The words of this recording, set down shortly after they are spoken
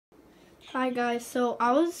Hi guys, so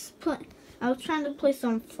I was trying to play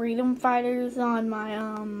some Freedom Fighters on my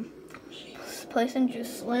PlayStation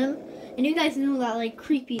Slim, and you guys know that like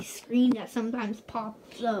creepy screen that sometimes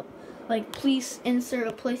pops up, like please insert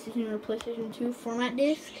a PlayStation or PlayStation 2 format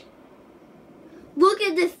disc. Look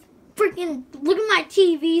at this look at my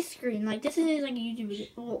TV screen. Like this is like a YouTube video.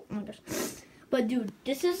 Oh my gosh. But dude,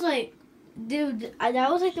 this is like, that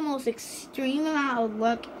was like the most extreme amount of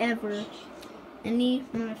luck ever. Any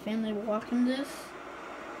of my family watching this,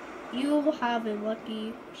 you will have a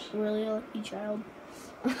really lucky child.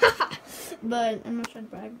 But I'm not trying to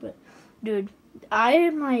brag, but dude, I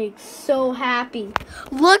am like so happy.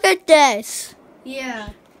 Look at this. Yeah.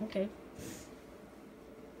 Okay.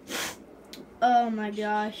 Oh my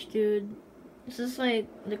gosh, dude. This is like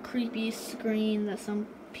the creepiest screen that some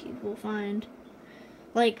people find.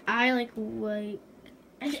 Like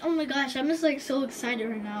oh my gosh, I'm just like so excited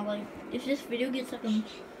right now. Like, if this video gets like a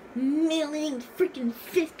million, freaking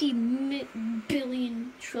 50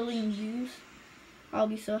 billion trillion views, I'll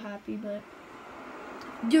be so happy. But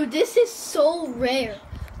dude, this is so rare.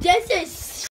 This is